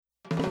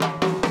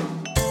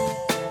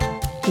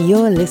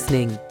You're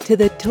listening to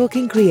the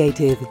Talking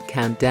Creative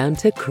Countdown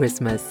to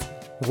Christmas.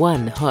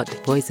 One hot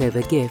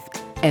voiceover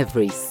gift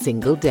every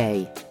single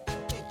day.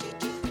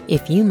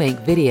 If you make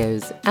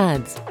videos,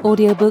 ads,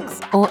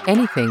 audiobooks, or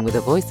anything with a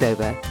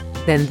voiceover,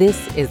 then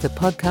this is the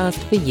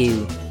podcast for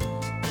you.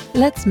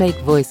 Let's make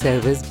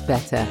voiceovers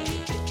better.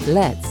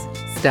 Let's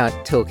start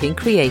talking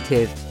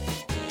creative.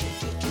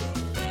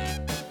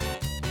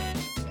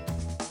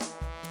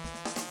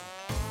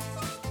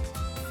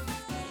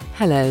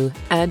 Hello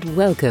and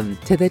welcome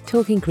to the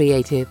Talking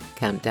Creative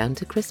Countdown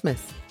to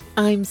Christmas.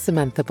 I'm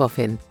Samantha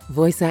Boffin,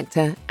 voice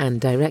actor and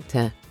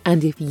director,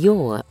 and if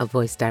you're a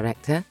voice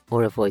director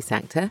or a voice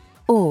actor,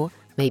 or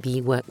maybe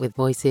you work with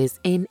voices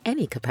in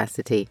any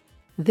capacity,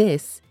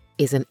 this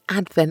is an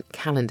advent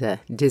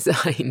calendar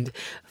designed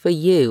for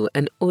you,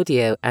 an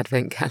audio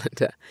advent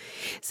calendar.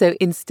 So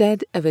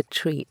instead of a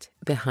treat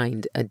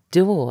behind a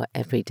door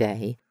every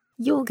day,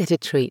 you'll get a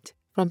treat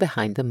from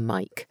behind the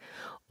mic,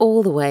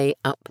 all the way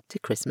up to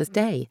Christmas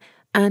Day.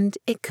 And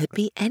it could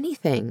be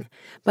anything,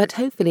 but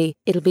hopefully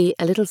it'll be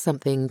a little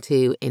something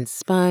to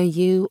inspire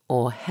you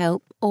or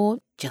help or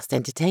just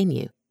entertain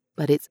you.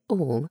 But it's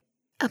all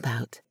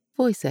about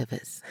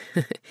voiceovers.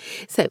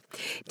 So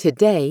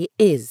today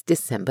is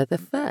December the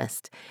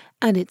 1st,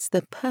 and it's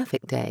the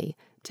perfect day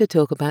to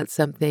talk about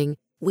something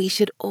we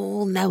should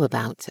all know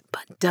about,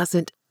 but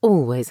doesn't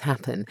always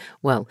happen.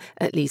 Well,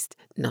 at least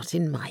not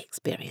in my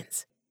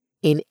experience.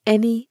 In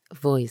any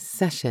voice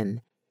session,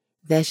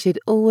 there should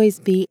always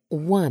be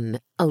one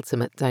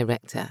ultimate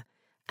director,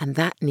 and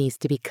that needs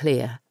to be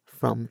clear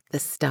from the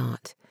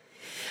start.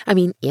 I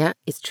mean, yeah,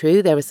 it's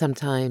true there are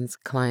sometimes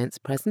clients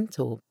present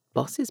or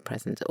bosses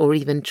present or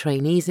even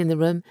trainees in the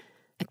room.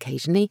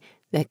 Occasionally,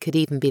 there could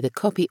even be the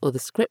copy or the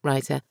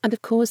scriptwriter, and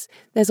of course,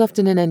 there's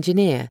often an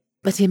engineer.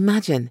 But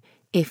imagine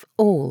if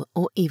all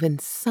or even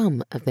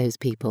some of those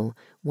people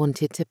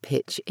wanted to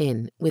pitch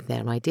in with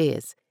their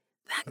ideas.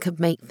 That could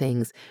make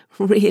things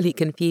really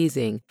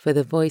confusing for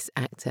the voice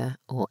actor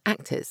or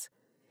actors.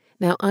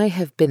 Now, I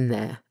have been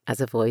there as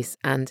a voice,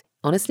 and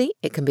honestly,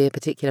 it can be a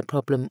particular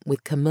problem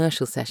with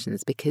commercial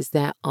sessions because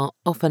there are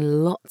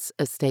often lots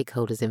of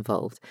stakeholders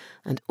involved,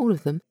 and all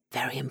of them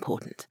very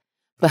important.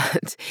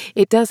 But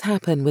it does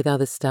happen with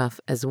other stuff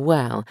as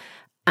well,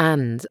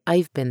 and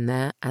I've been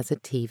there as a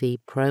TV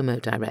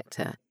promo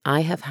director.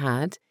 I have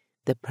had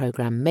the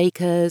program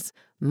makers,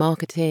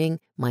 marketing,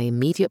 my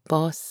immediate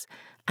boss,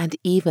 and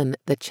even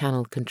the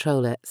channel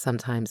controller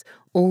sometimes,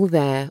 all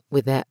there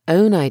with their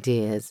own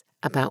ideas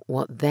about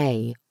what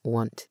they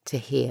want to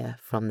hear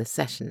from the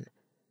session.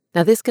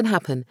 Now, this can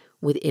happen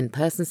with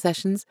in-person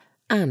sessions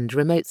and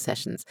remote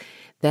sessions.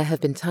 There have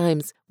been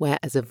times where,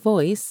 as a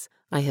voice,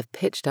 I have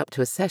pitched up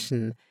to a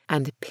session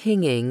and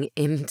pinging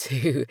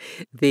into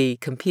the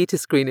computer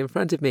screen in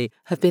front of me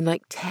have been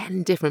like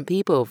 10 different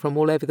people from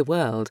all over the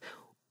world,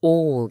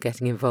 all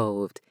getting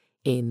involved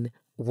in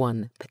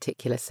one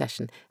particular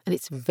session. And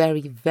it's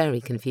very,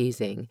 very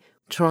confusing.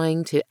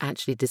 Trying to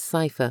actually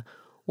decipher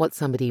what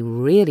somebody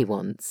really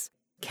wants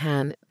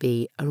can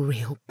be a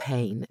real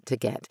pain to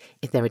get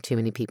if there are too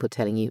many people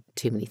telling you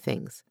too many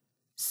things.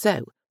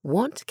 So,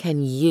 what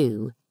can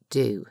you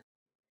do?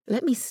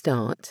 Let me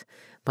start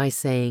by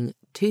saying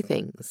two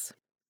things.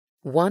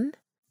 One,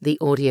 the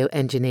audio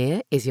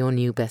engineer is your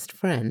new best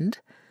friend.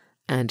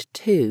 And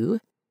two,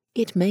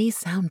 it may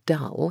sound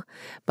dull,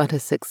 but a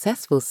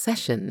successful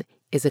session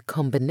is a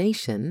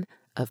combination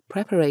of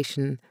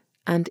preparation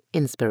and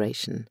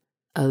inspiration.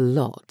 A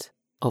lot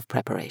of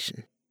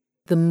preparation.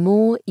 The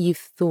more you've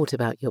thought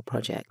about your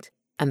project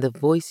and the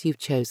voice you've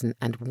chosen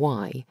and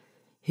why,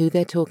 who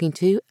they're talking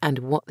to and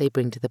what they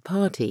bring to the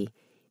party,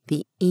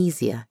 the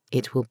easier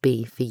it will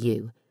be for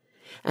you.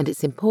 And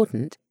it's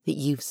important that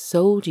you've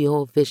sold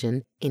your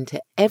vision into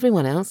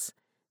everyone else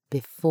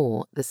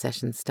before the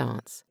session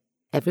starts.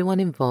 Everyone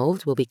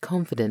involved will be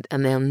confident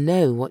and they'll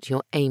know what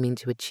you're aiming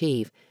to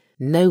achieve.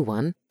 No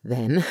one,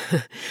 then,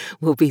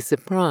 will be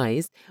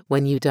surprised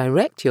when you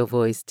direct your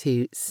voice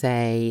to,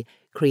 say,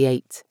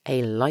 create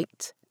a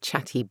light,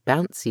 chatty,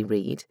 bouncy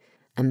read,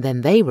 and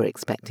then they were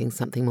expecting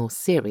something more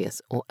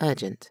serious or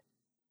urgent.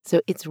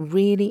 So it's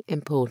really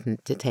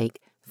important to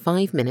take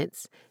 5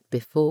 minutes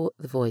before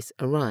the voice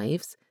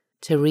arrives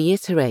to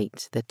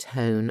reiterate the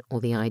tone or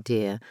the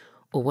idea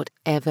or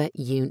whatever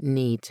you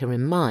need to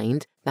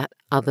remind that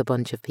other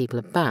bunch of people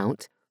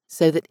about,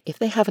 so that if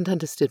they haven't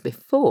understood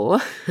before,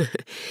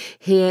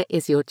 here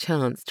is your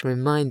chance to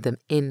remind them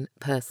in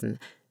person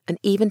and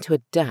even to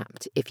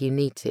adapt if you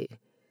need to.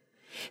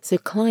 So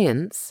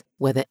clients,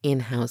 whether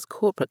in-house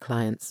corporate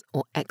clients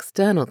or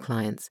external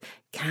clients,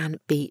 can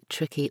be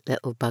tricky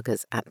little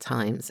buggers at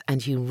times,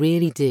 and you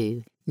really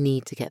do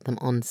need to get them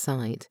on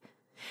side.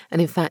 And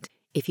in fact,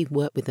 if you've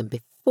worked with them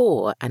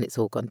before and it's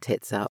all gone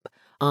tits up,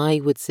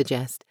 I would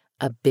suggest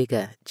a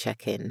bigger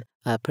check-in,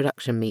 a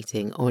production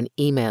meeting or an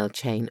email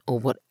chain or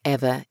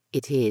whatever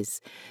it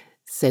is,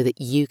 so that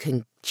you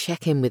can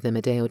check in with them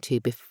a day or two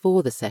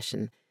before the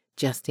session,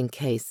 just in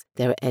case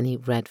there are any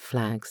red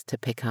flags to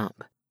pick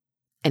up.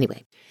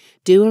 Anyway,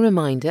 do a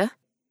reminder,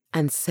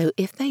 and so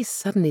if they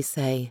suddenly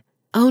say,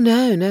 Oh,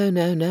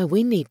 no.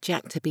 We need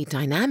Jack to be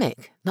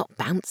dynamic, not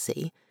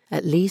bouncy.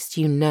 At least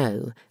you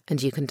know,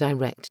 and you can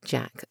direct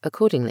Jack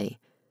accordingly.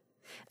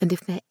 And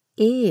if there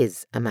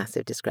is a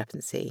massive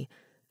discrepancy,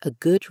 a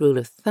good rule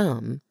of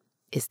thumb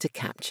is to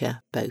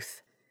capture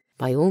both.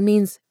 By all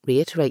means,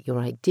 reiterate your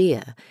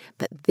idea,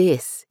 but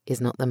this is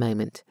not the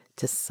moment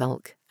to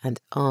sulk and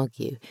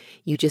argue.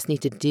 You just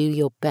need to do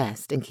your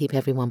best and keep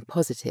everyone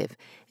positive.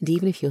 And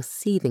even if you're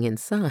seething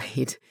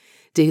inside,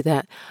 do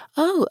that,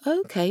 oh,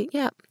 okay,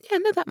 yeah,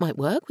 no, that might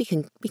work. We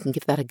can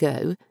give that a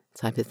go,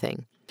 type of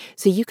thing.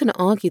 So you can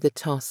argue the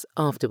toss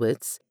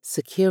afterwards,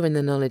 secure in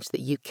the knowledge that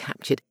you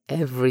captured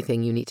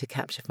everything you need to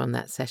capture from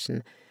that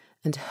session,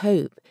 and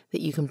hope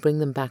that you can bring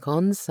them back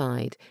on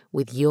side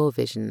with your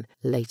vision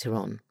later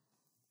on.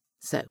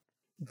 So,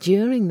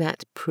 during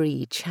that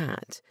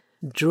pre-chat,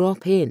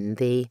 drop in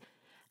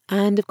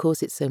and of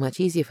course it's so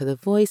much easier for the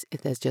voice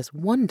if there's just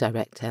one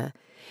director.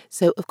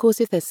 So, of course,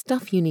 if there's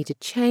stuff you need to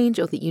change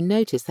or that you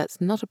notice,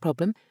 that's not a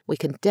problem. We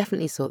can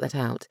definitely sort that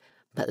out.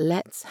 But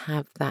let's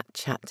have that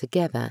chat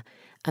together,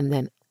 and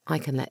then I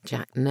can let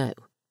Jack know.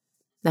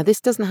 Now, this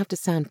doesn't have to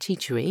sound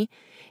teachery.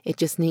 It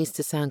just needs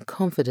to sound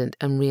confident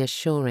and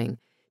reassuring,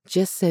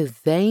 just so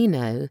they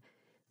know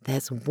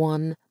there's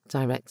one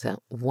director,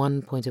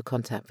 one point of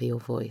contact for your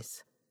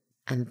voice.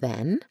 And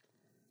then,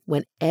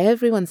 when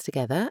everyone's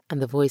together and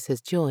the voice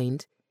has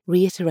joined,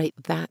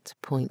 reiterate that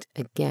point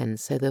again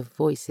so the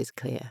voice is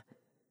clear.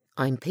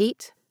 I'm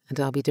Pete, and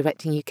I'll be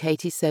directing you,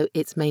 Katie, so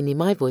it's mainly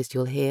my voice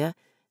you'll hear.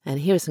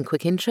 And here are some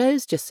quick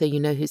intros, just so you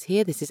know who's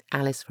here. This is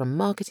Alice from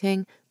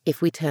marketing. If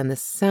we turn the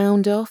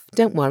sound off,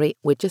 don't worry,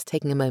 we're just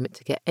taking a moment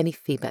to get any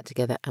feedback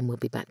together and we'll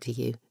be back to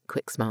you.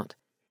 Quick, smart.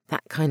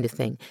 That kind of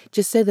thing.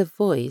 Just so the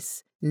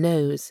voice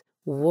knows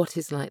what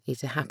is likely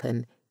to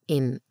happen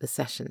in the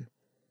session.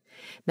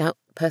 Now,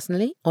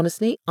 personally,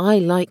 honestly, I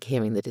like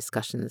hearing the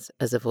discussions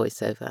as a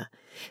voiceover.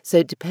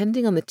 So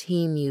depending on the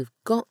team you've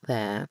got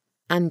there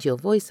and your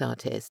voice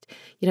artist,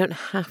 you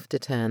don't have to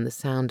turn the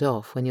sound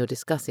off when you're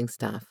discussing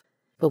stuff.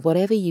 But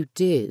whatever you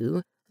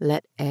do,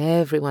 let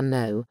everyone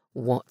know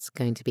what's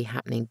going to be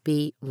happening.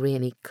 Be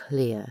really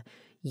clear.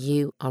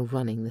 You are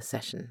running the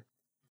session.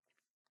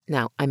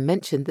 Now, I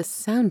mentioned the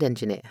sound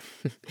engineer.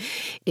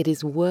 It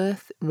is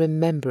worth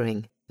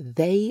remembering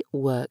they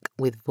work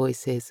with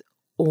voices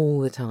all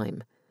the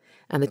time.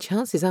 And the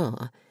chances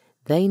are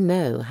they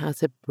know how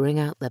to bring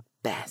out the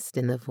best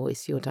in the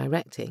voice you're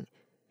directing.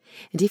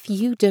 And if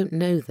you don't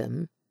know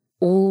them,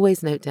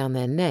 always note down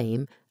their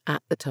name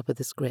at the top of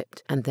the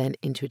script and then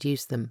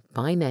introduce them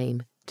by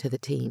name to the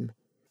team.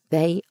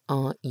 They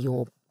are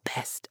your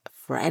best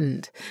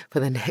friend for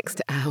the next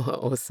hour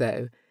or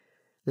so.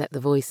 Let the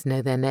voice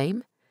know their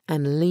name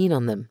and lean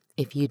on them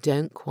if you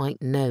don't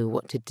quite know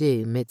what to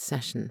do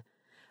mid-session.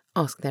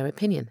 Ask their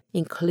opinion.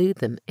 Include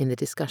them in the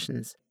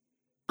discussions.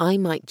 I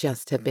might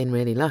just have been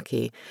really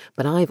lucky,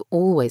 but I've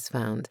always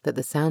found that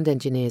the sound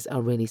engineers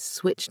are really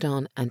switched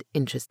on and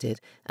interested,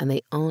 and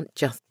they aren't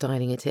just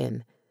dialing it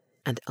in.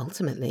 And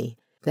ultimately,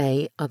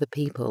 they are the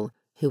people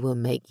who will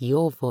make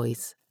your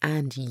voice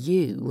and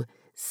you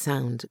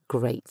sound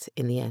great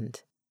in the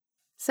end.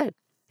 So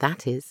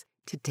that is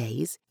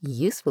today's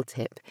useful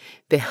tip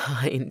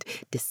behind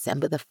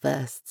December the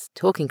 1st's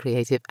Talking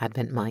Creative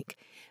Advent Mic.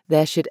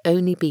 There should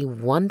only be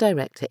one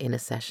director in a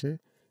session.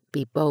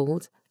 Be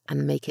bold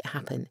and make it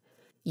happen.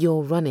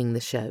 You're running the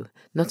show,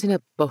 not in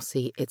a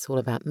bossy, it's all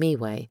about me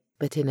way,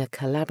 but in a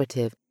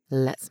collaborative,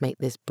 let's make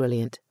this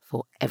brilliant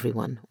for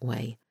everyone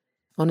way.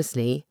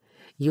 Honestly,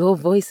 your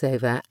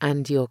voiceover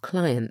and your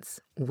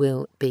clients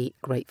will be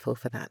grateful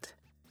for that.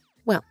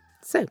 Well,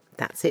 so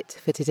that's it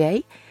for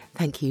today.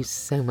 Thank you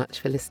so much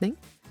for listening.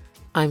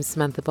 I'm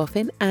Samantha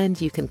Boffin, and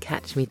you can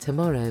catch me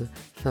tomorrow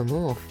for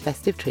more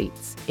festive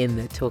treats in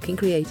the Talking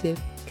Creative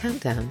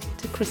Countdown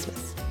to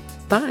Christmas.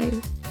 Bye.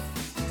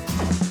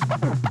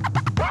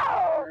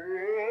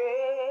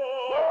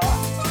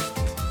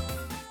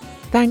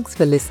 Thanks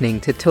for listening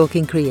to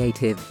Talking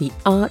Creative, the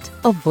art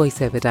of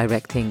voiceover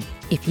directing.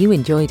 If you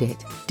enjoyed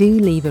it, do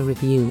leave a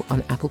review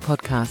on Apple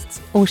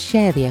Podcasts or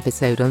share the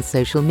episode on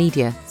social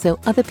media so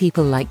other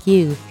people like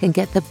you can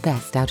get the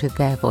best out of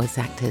their voice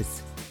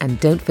actors. And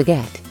don't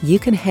forget, you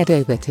can head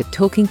over to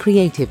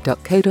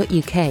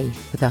talkingcreative.co.uk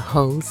for the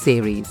whole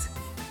series.